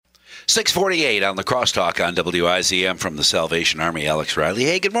6:48 on the Crosstalk on WIZM from the Salvation Army. Alex Riley.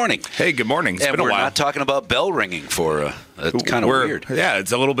 Hey, good morning. Hey, good morning. It's been a while. We're not talking about bell ringing for it's kind of weird. Yeah,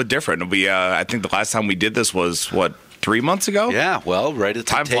 it's a little bit different. I think the last time we did this was, 3 months ago? Yeah, well, right at the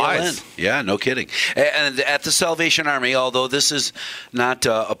Time tail flies. end. Yeah, no kidding. And at the Salvation Army, although this is not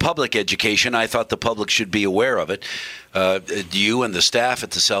a public education, I thought the public should be aware of it. You and the staff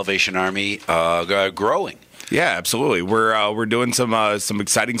at the Salvation Army are growing. Yeah, absolutely. We're doing some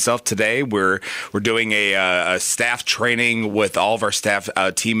exciting stuff today. We're doing a staff training with all of our staff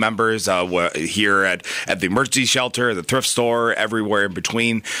team members here at the emergency shelter, the thrift store, everywhere in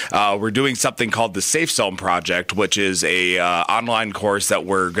between. We're doing something called the Safe Zone Project, which is a online course that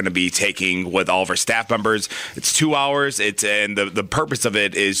we're going to be taking with all of our staff members. It's 2 hours. And the purpose of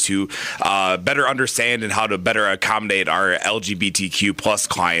it is to better understand and how to better accommodate our LGBTQ plus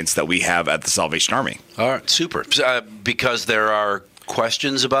clients that we have at the Salvation Army. All right, super. Because there are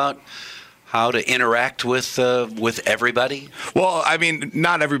questions about how to interact with everybody? Well, I mean,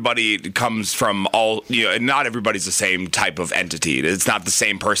 not everybody comes from not everybody's the same type of entity. It's not the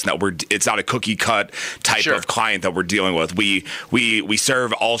same person it's not a cookie cut type of client that we're dealing with. We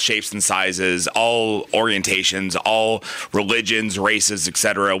serve all shapes and sizes, all orientations, all religions, races,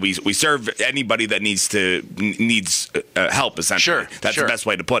 etc. We serve anybody that needs help, essentially. Sure. That's the best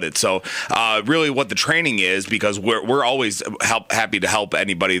way to put it. So really what the training is, because we're always happy to help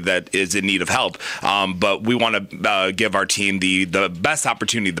anybody that is in need of help, but we want to give our team the best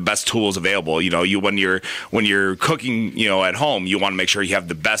opportunity, the best tools available. When you're cooking, at home, you want to make sure you have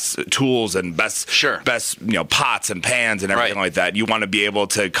the best tools and best pots and pans and everything like that. You want to be able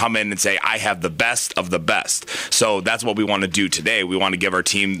to come in and say, I have the best of the best. So that's what we want to do today. We want to give our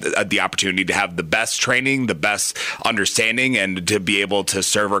team the opportunity to have the best training, the best understanding, and to be able to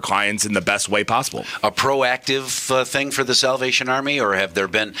serve our clients in the best way possible. A proactive thing for the Salvation Army, or have there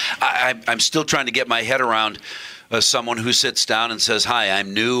been? I'm still trying to get my head around someone who sits down and says, hi,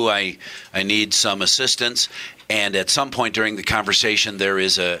 I'm new, I need some assistance, and at some point during the conversation there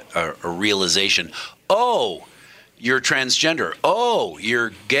is a realization, oh, you're transgender, oh,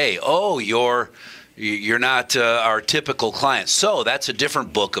 you're gay, oh, you're not our typical client. So that's a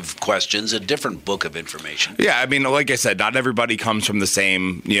different book of questions, a different book of information. Yeah, I mean, like I said, not everybody comes from the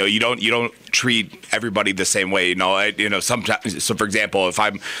same. You don't treat everybody the same way. Sometimes. So, for example, if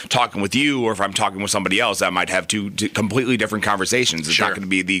I'm talking with you or if I'm talking with somebody else, I might have two completely different conversations. It's not going to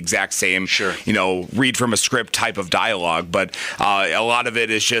be the exact same. Read from a script type of dialogue. But a lot of it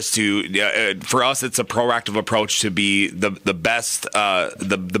is just for us, it's a proactive approach to be the best,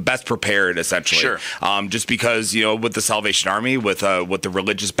 the best prepared, essentially. Sure. Just because, with the Salvation Army, with the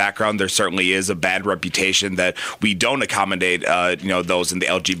religious background, there certainly is a bad reputation that we don't accommodate, those in the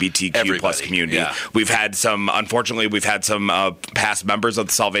LGBTQ plus community. Yeah. Unfortunately, we've had some past members of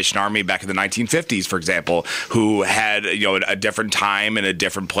the Salvation Army back in the 1950s, for example, who had, a different time and a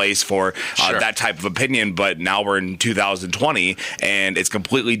different place for that type of opinion. But now we're in 2020 and it's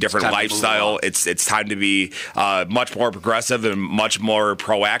completely different lifestyle. It's time to be much more progressive and much more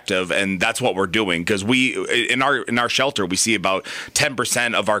proactive. And that's what we're doing. Because we in our shelter, we see about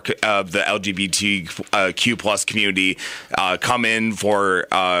 10% of the LGBTQ plus community come in for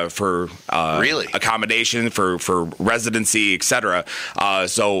accommodation, for residency, etc.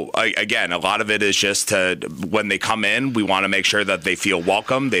 So again, a lot of it is just when they come in, we want to make sure that they feel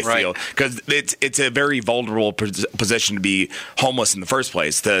welcome. They feel, because it's a very vulnerable position to be homeless in the first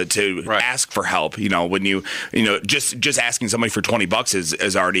place. To ask for help, when just asking somebody for $20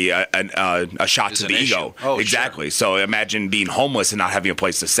 is already a shot to the ego. Oh, exactly. Sure. So imagine being homeless and not having a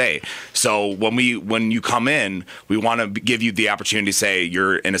place to stay. So when you come in, we want to give you the opportunity to say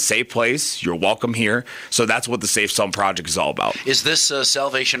you're in a safe place, you're welcome here. So that's what the Safe Zone Project is all about. Is this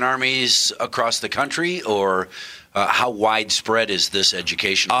Salvation Armies across the country, or how widespread is this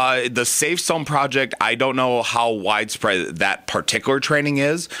education? The Safe Zone Project, I don't know how widespread that particular training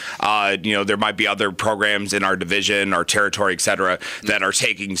is. There might be other programs in our division, our territory, et cetera, that are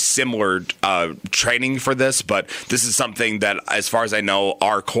taking similar training for this. But this is something that, as far as I know,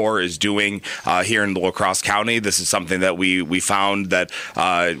 our Corps is doing here in La Crosse County. This is something that we found that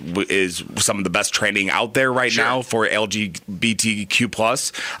is some of the best training out there right now for LGBTQ+.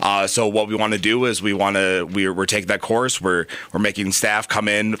 So what we want to do is we're taking that course. We're making staff come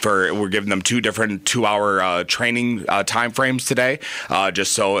in we're giving them 2 different 2-hour training time frames today,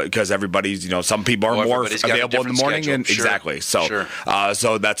 just so, because everybody's, some people are more available in the morning. Schedule. And exactly. So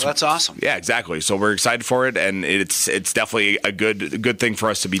that's awesome. Yeah, exactly. So we're excited for it, and it's definitely a good thing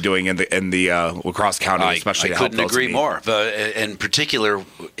for us to be doing in the La Crosse County, especially. I couldn't agree more. But in particular,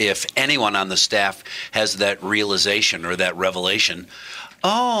 if anyone on the staff has that realization or that revelation,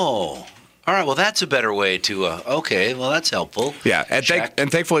 Oh. All right, well, that's a better way to. Okay, well, that's helpful. Yeah,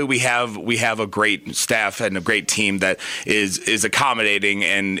 and thankfully we have a great staff and a great team that is accommodating,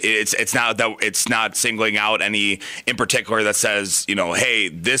 and it's not singling out any in particular that says, hey,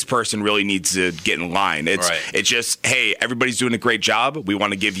 this person really needs to get in line. It's just, hey, everybody's doing a great job. We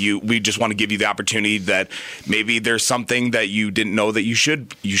just want to give you the opportunity that maybe there's something that you didn't know that you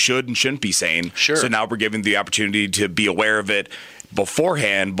should and shouldn't be saying. Sure. So now we're giving the opportunity to be aware of it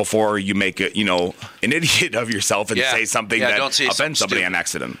beforehand, before you make an idiot of yourself and say something that offends somebody on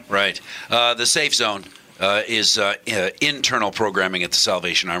accident. Right. The Safe Zone is internal programming at the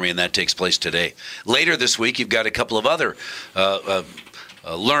Salvation Army, and that takes place today. Later this week, you've got a couple of other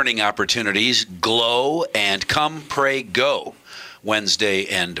learning opportunities, Glow and Come, Pray, Go, Wednesday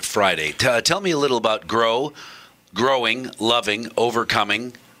and Friday. Tell me a little about growing, loving,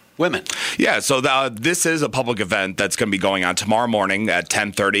 overcoming women. Yeah, so this is a public event that's going to be going on tomorrow morning at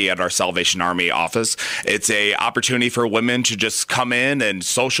 10:30 at our Salvation Army office. It's a opportunity for women to just come in and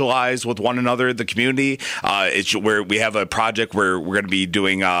socialize with one another in the community. It's where we have a project where we're going to be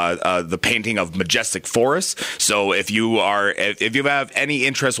doing the painting of majestic forests. So if you have any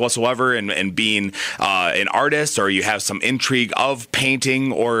interest whatsoever in being an artist, or you have some intrigue of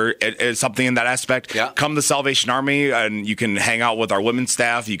painting or something in that aspect, come to Salvation Army and you can hang out with our women's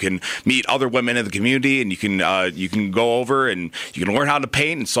staff. You can meet other women in the community, and you can go over and you can learn how to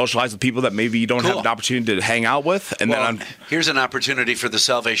paint and socialize with people that maybe you don't have an opportunity to hang out with. And then here's an opportunity for the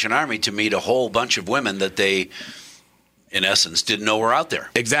Salvation Army to meet a whole bunch of women that they, in essence, didn't know were out there.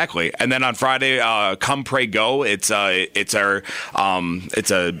 Exactly. And then on Friday, Come Pray Go. It's a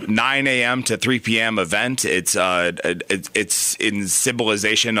 9 a.m. to 3 p.m. event. It's in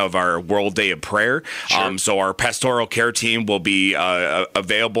symbolization of our World Day of Prayer. Sure. So our pastoral care team will be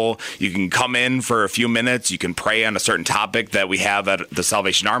available. You can come in for a few minutes. You can pray on a certain topic that we have at the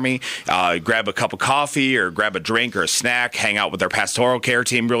Salvation Army. Grab a cup of coffee or grab a drink or a snack. Hang out with our pastoral care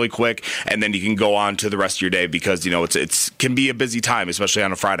team really quick, and then you can go on to the rest of your day, because it's can be a busy time, especially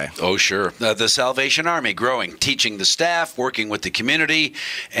on a Friday. Oh, sure. The Salvation Army growing, teaching the staff, working with the community,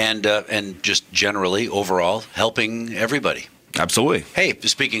 and just generally, overall, helping everybody. Absolutely. Hey,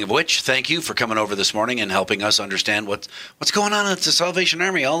 speaking of which, thank you for coming over this morning and helping us understand what's going on at the Salvation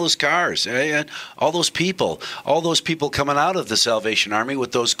Army. All those cars, all those people coming out of the Salvation Army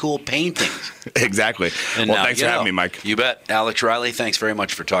with those cool paintings. Exactly. And thanks for having me, Mike. You bet. Alex Riley, thanks very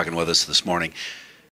much for talking with us this morning.